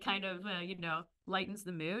it kind of, lightens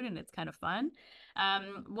the mood and it's kind of fun.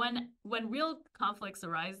 When real conflicts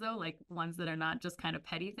arise, though, like ones that are not just kind of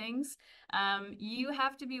petty things, you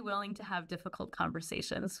have to be willing to have difficult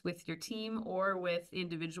conversations with your team or with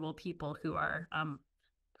individual people who are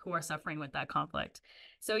suffering with that conflict.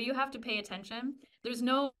 So you have to pay attention. There's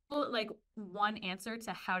no like one answer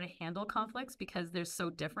to how to handle conflicts because they're so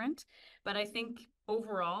different. But I think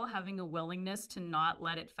overall, having a willingness to not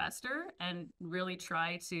let it fester and really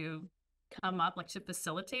try to come up, like to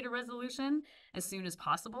facilitate a resolution as soon as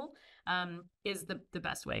possible, is the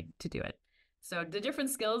best way to do it. So the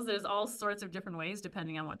different skills, there's all sorts of different ways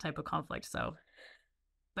depending on what type of conflict. So,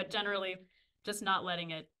 but generally, just not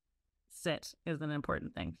letting it sit is an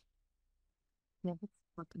important thing. Yeah, that's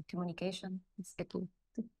important. Communication is the key.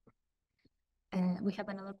 We have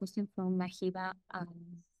another question from Mahiba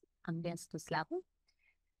and Venstuslavo.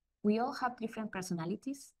 We all have different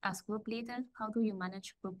personalities. As group leader, how do you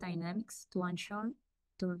manage group dynamics to ensure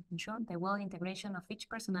the well integration of each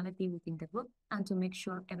personality within the group and to make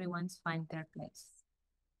sure everyone's find their place?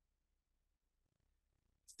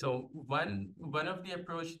 So one of the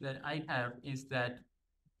approach that I have is that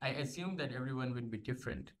I assume that everyone will be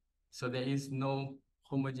different. So there is no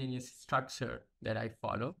homogeneous structure that I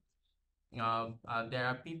follow. There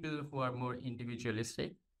are people who are more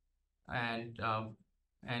individualistic,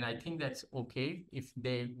 and I think that's okay if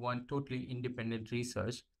they want totally independent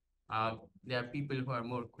research. There are people who are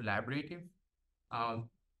more collaborative,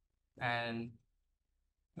 and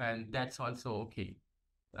that's also okay.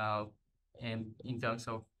 And in terms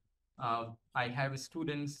of, I have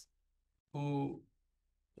students who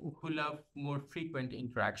love more frequent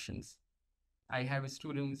interactions. I have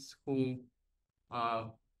students who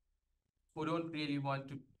don't really want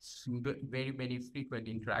to very, very frequent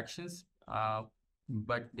interactions,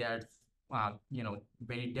 but they are,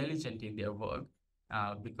 very diligent in their work,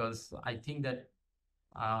 because I think that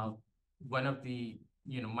one of the,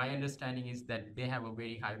 my understanding is that they have a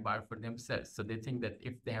very high bar for themselves. So they think that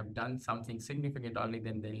if they have done something significant only,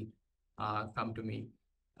 then they'll come to me,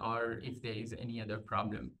 or if there is any other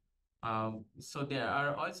problem. So there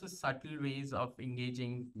are also subtle ways of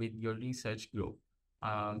engaging with your research group.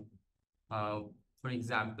 For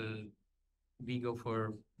example, we go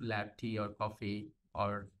for lab tea or coffee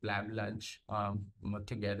or lab lunch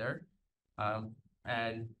together.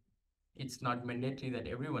 And it's not mandatory that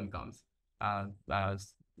everyone comes,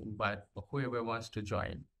 but whoever wants to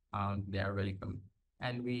join, they are welcome.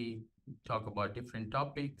 And we talk about different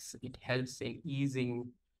topics. It helps in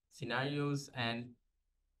easing scenarios and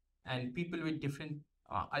people with different,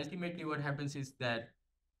 ultimately what happens is that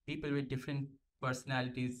people with different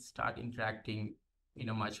personalities start interacting in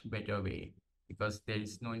a much better way because there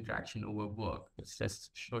is no interaction over work. It's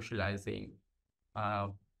just socializing.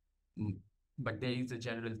 But there is a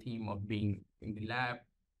general theme of being in the lab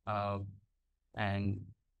and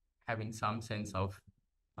having some sense of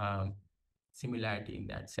similarity in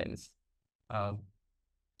that sense.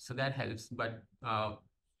 So that helps. But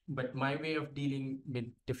my way of dealing with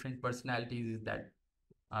different personalities is that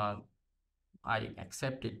I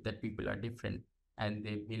accept it that people are different and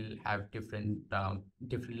they will have different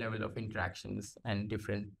level of interactions and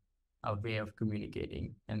different way of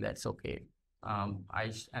communicating, and that's okay.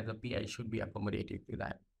 As a PI, should be accommodative to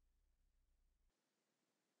that.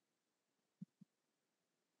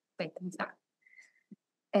 Great, thanks.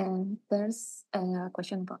 And there's a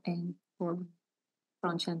question from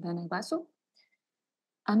Chandana Basu.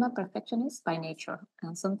 I'm a perfectionist by nature,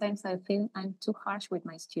 and sometimes I feel I'm too harsh with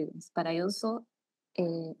my students, but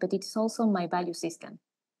but it's also my value system.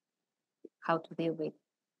 How to deal with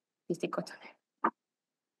this dichotomy?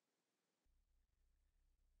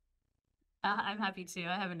 I'm happy to.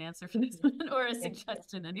 I have an answer for this one, or a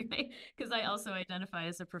suggestion anyway, because I also identify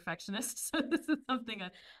as a perfectionist. So this is something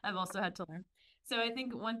I've also had to learn. So I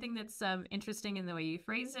think one thing that's interesting in the way you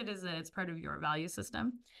phrased it is that it's part of your value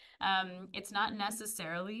system. It's not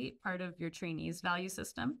necessarily part of your trainees' value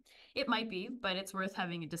system. It might be, but it's worth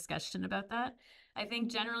having a discussion about that. I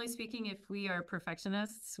think generally speaking, if we are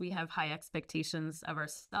perfectionists, we have high expectations of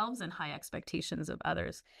ourselves and high expectations of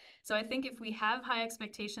others. So I think if we have high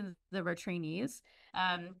expectations of our trainees,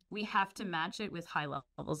 we have to match it with high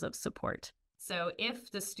levels of support. So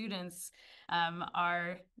if the students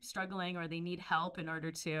are struggling or they need help in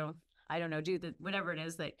order to, I don't know, do whatever it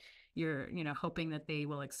is that you're, hoping that they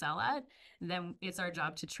will excel at, then it's our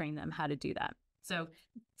job to train them how to do that. So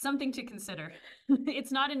something to consider.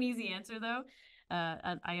 It's not an easy answer, though.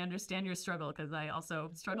 I understand your struggle because I also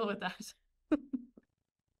struggle with that.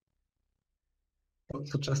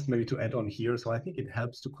 So just maybe to add on here, so I think it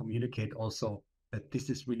helps to communicate also that this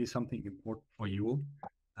is really something important for you.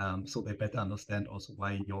 So they better understand also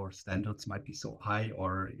why your standards might be so high,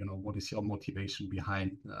 or what is your motivation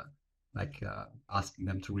behind asking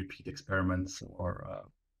them to repeat experiments, or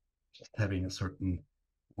just having a certain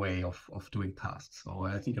way of doing tasks. So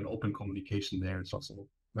I think an open communication there is also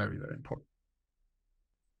very, very important.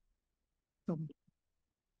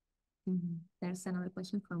 There's another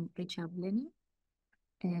question from Richard Lenny.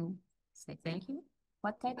 Say thank you.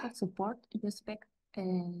 What type of support do you expect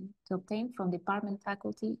to obtain from department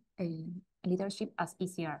faculty and leadership as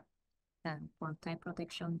ECR? For time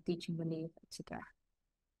protection, teaching relief, etc.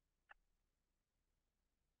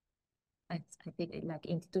 I think like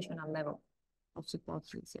institutional level of support.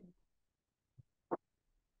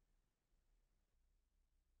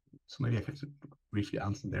 So maybe I could briefly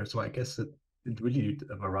answer there. So I guess it really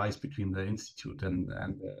varies between the institute and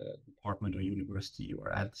the department or university you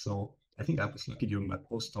are at. So I think I was lucky during my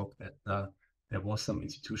postdoc that there was some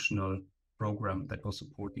institutional program that was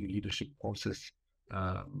supporting leadership courses.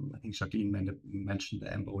 I think Jacqueline mentioned the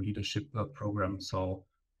MBO leadership program. So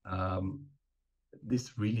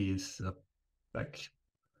this really is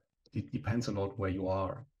it depends a lot where you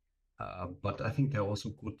are. But I think there are also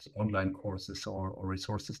good online courses or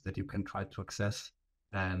resources that you can try to access.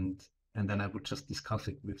 And then I would just discuss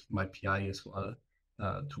it with my PI as well,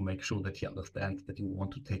 to make sure that he understands that you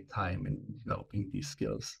want to take time in developing these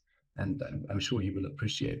skills. And I'm sure he will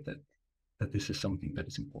appreciate that this is something that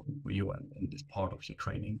is important for you and is part of your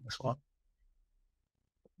training as well.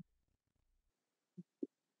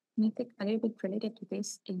 I think a little bit related to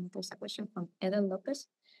this, there's a question from Edel Lopez.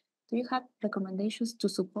 Do you have recommendations to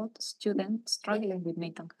support students struggling with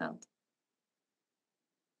mental health?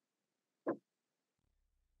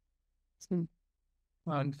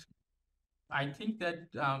 And I think that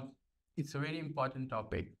it's a very important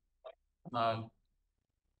topic.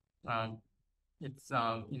 It's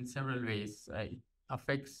in several ways. It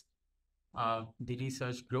affects the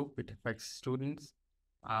research group, it affects students.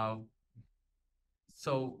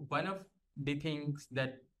 So one of the things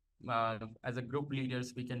that as a group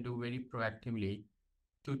leaders we can do very proactively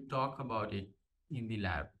to talk about it in the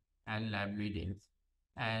lab and lab meetings,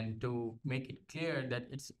 and to make it clear that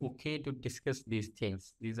it's okay to discuss these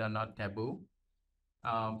things. These are not taboo,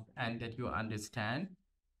 and that you understand,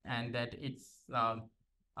 and that it's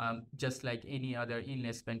just like any other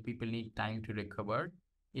illness. When people need time to recover,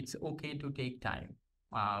 it's okay to take time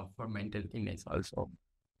for mental illness also.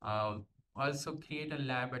 Also create a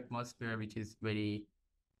lab atmosphere which is very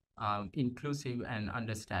inclusive and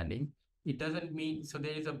understanding. It doesn't mean, so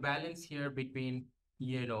there is a balance here between,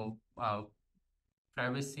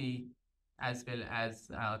 privacy as well as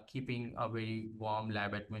keeping a very warm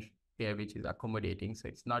lab atmosphere which is accommodating. So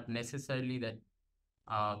it's not necessarily that,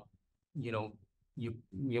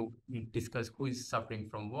 you discuss who is suffering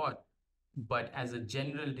from what, but as a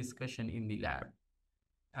general discussion in the lab.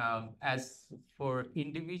 As for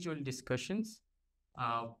individual discussions,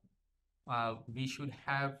 we should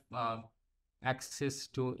have access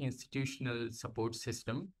to institutional support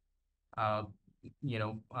system, and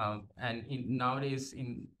nowadays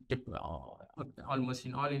in almost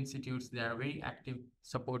in all institutes, there are very active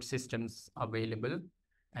support systems available,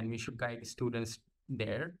 and we should guide students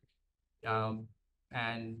there,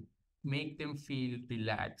 and make them feel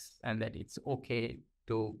relaxed and that it's okay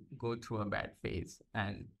to go through a bad phase,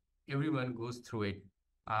 and everyone goes through it,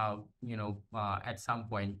 at some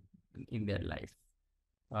point in their life.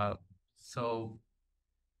 And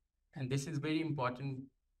this is very important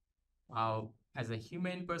as a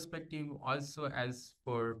human perspective, also as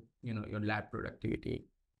for your lab productivity,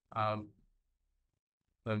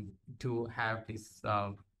 to have this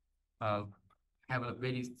have a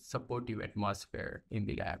very supportive atmosphere in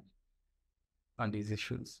the lab on these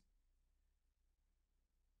issues.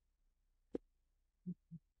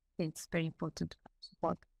 It's very important to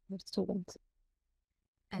support the students.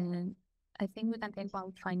 And I think we can take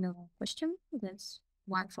one final question. There's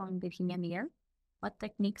one from Virginia Miguel. What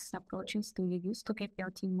techniques, approaches do you use to keep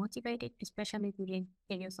your team motivated, especially during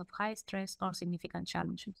periods of high stress or significant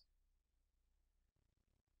challenges?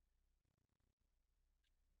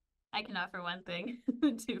 I can offer one thing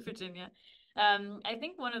to Virginia. I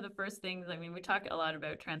think one of the first things, we talk a lot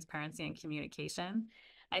about transparency and communication.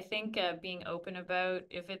 I think being open about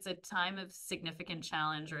if it's a time of significant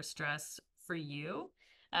challenge or stress for you,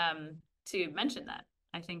 to mention that.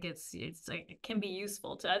 I think it can be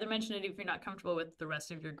useful to either mention it if you're not comfortable with the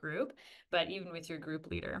rest of your group, but even with your group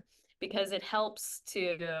leader, because it helps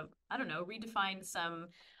to, I don't know, redefine some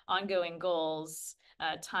ongoing goals,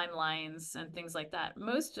 timelines, and things like that.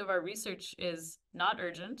 Most of our research is not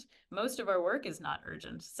urgent. Most of our work is not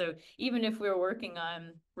urgent. So even if we're working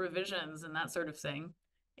on revisions and that sort of thing,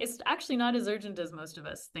 it's actually not as urgent as most of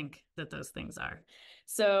us think that those things are.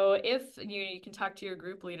 So if you can talk to your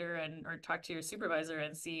group leader or talk to your supervisor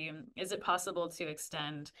and see, is it possible to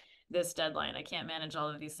extend this deadline? I can't manage all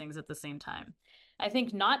of these things at the same time. I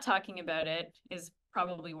think not talking about it is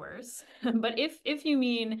probably worse. But if you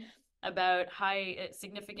mean about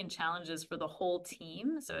significant challenges for the whole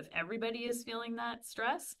team, so if everybody is feeling that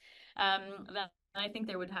stress, then I think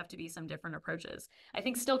there would have to be some different approaches. I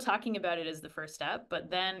think still talking about it is the first step, but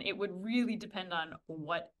then it would really depend on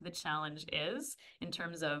what the challenge is in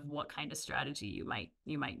terms of what kind of strategy you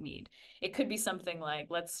might need. It could be something like,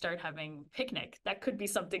 let's start having picnic. That could be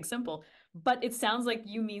something simple, but it sounds like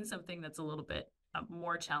you mean something that's a little bit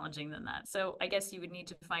more challenging than that. So I guess you would need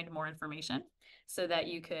to find more information so that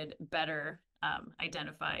you could better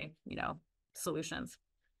identify, solutions.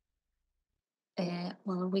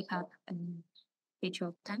 Well, we have reached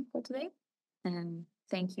of time for today. And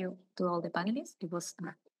thank you to all the panelists. It was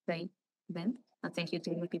a great event. And thank you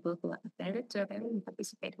to the people who attended to and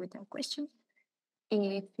participate with their questions.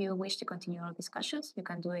 If you wish to continue our discussions, you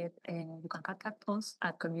can do it. You can contact us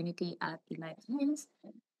at community@eLife.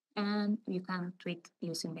 And you can tweet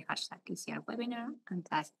using the hashtag ECR Webinar and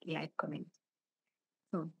tag eLife community.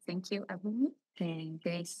 So thank you, everyone.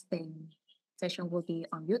 Today's session will be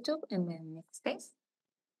on YouTube in the next days.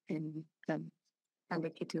 And I'll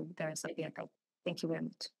let you to the rest of the archive. Thank you very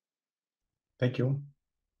much. Thank you.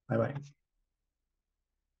 Bye-bye.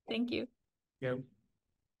 Thank you. Yeah.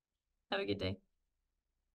 Have a good day.